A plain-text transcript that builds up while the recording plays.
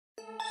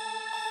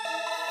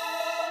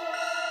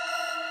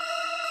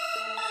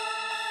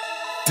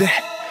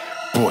that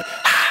boy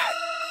hot.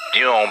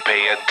 You don't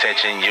pay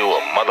attention, you a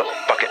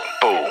motherfucking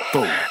fool.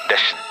 That's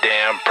your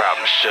damn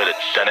problem. Should've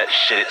done that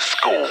shit at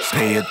school.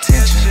 Pay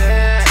attention.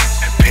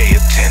 Pay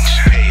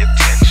attention. Pay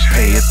attention.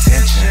 Pay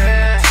attention.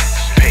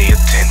 Pay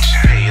attention.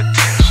 Pay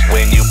attention.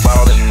 When you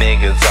ballin',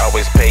 niggas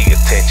always pay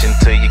attention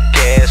to your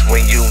cash.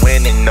 When you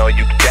winning, know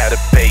you gotta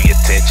pay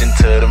attention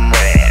to them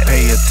rats.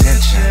 Pay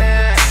attention.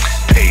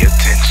 Pay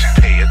attention.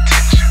 Pay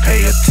attention.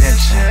 Pay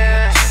attention.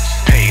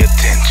 Pay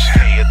attention.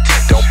 Pay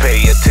attention. Don't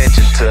pay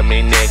attention to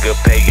me, nigga.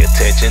 Pay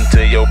attention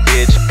to your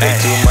bitch. Pay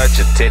too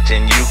much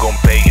attention, you gon'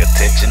 pay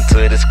attention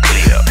to this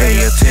clip. Pay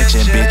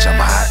attention, bitch, I'm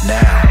hot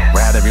now.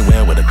 Ride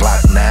everywhere with a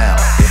Glock now.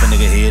 If a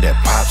nigga hear that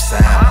pop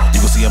sound, you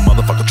gon' see a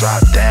motherfucker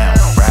drop down.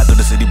 Ride through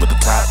the city with the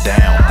top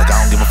down. Like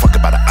I don't give a fuck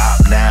about the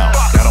op now.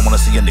 I don't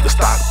wanna see a nigga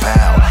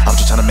stockpile. I'm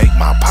just tryna make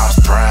my pops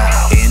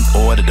proud. In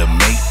order to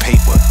make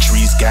paper,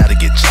 trees gotta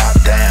get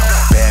chopped down.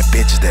 Bad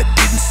bitches that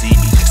didn't see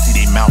me, see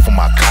they mouth on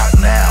my cock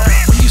now.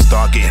 When you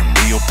start getting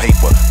real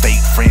paper,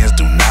 fake friends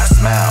do not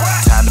smile.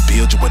 Time to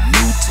build you a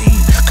new team.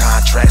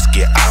 Contracts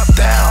get opt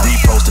out.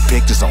 Reposted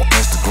pictures on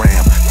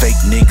Instagram. Fake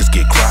niggas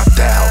get cropped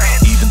out.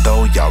 Even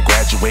though y'all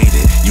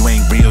graduated, you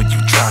ain't real, you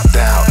dropped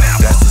out.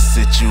 That's the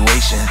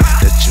situation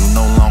that you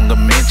no longer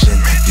mention.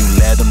 You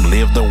let them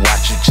live to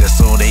watch you just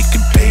so they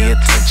can pay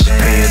attention.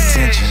 Pay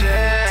attention.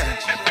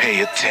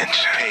 Pay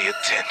attention. Pay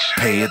attention.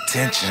 Pay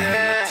attention.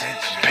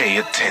 Pay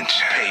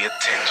attention. Pay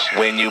attention.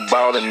 When you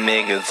ballin',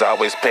 niggas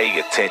always pay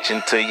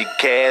attention to your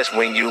cash.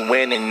 When you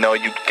winning, know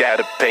you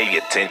gotta pay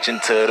attention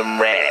to them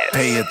rats.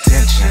 Pay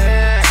attention.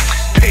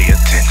 Pay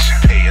attention.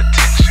 Pay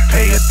attention.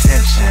 Pay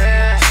attention.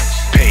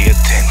 Pay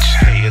attention.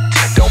 Pay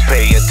attention. Don't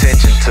pay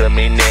attention to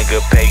me,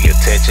 nigga. Pay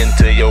attention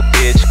to your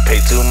bitch. Pay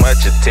too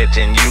much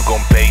attention, you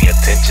gon' pay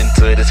attention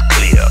to this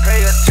clip.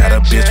 Got a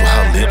bitch with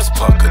her lips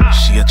puckered.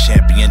 She a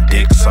champion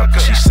dick sucker.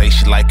 She say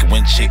she like it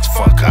when chicks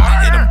fuck her.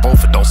 Hit them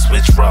both and don't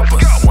switch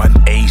rubbers. One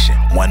Asian,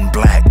 one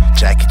black.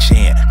 Jackie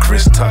Chan,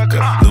 Chris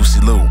Tucker, Lucy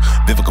Liu,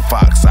 Vivica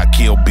Fox. I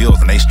kill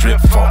bills and they strip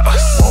for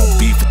us. Won't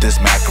beef with this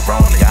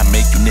macaroni. I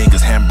make you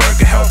niggas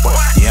hamburger helper.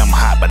 Yeah, I'm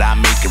hot, but I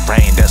make it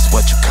rain. That's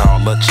what you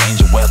call a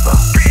change of weather.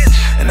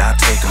 And I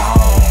take 'em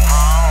home,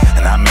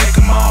 and I make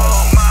 'em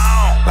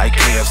on. Like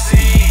KFC,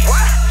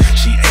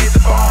 she ate the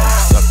bone,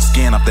 sucked the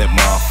skin off that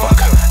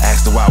motherfucker.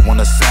 Asked her why I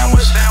want a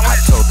sandwich. I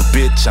told the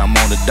bitch I'm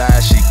on the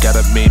diet, she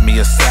gotta make me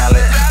a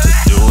salad. To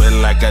do it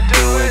like I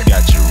do it,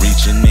 got you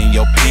reaching in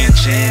your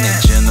pension.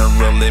 And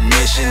general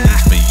admission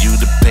is for you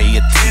to pay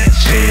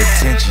attention. Pay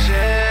attention.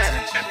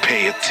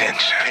 Pay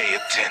attention. Pay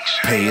attention.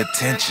 Pay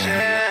attention.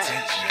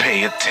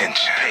 Pay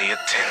attention. Pay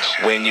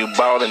attention. When you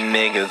ballin',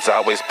 niggas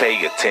always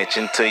pay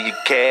attention to your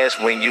cash.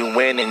 When you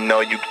winning,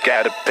 know you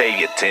gotta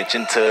pay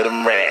attention to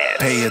them rats.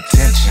 Pay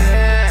attention.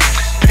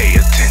 Pay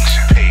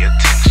attention. Pay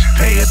attention.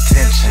 Pay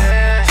attention.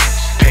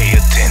 Pay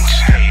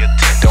attention. Pay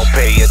attention. Don't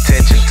pay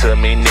attention to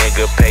me,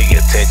 nigga. Pay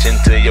attention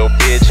to your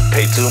bitch.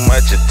 Pay too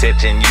much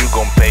attention, you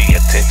gon' pay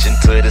attention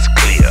to this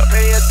clip.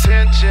 Pay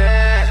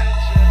attention.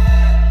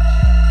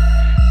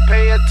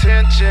 Pay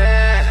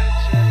attention.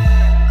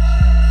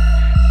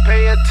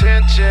 Pay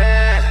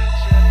attention.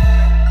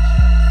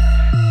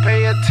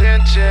 Pay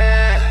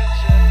attention.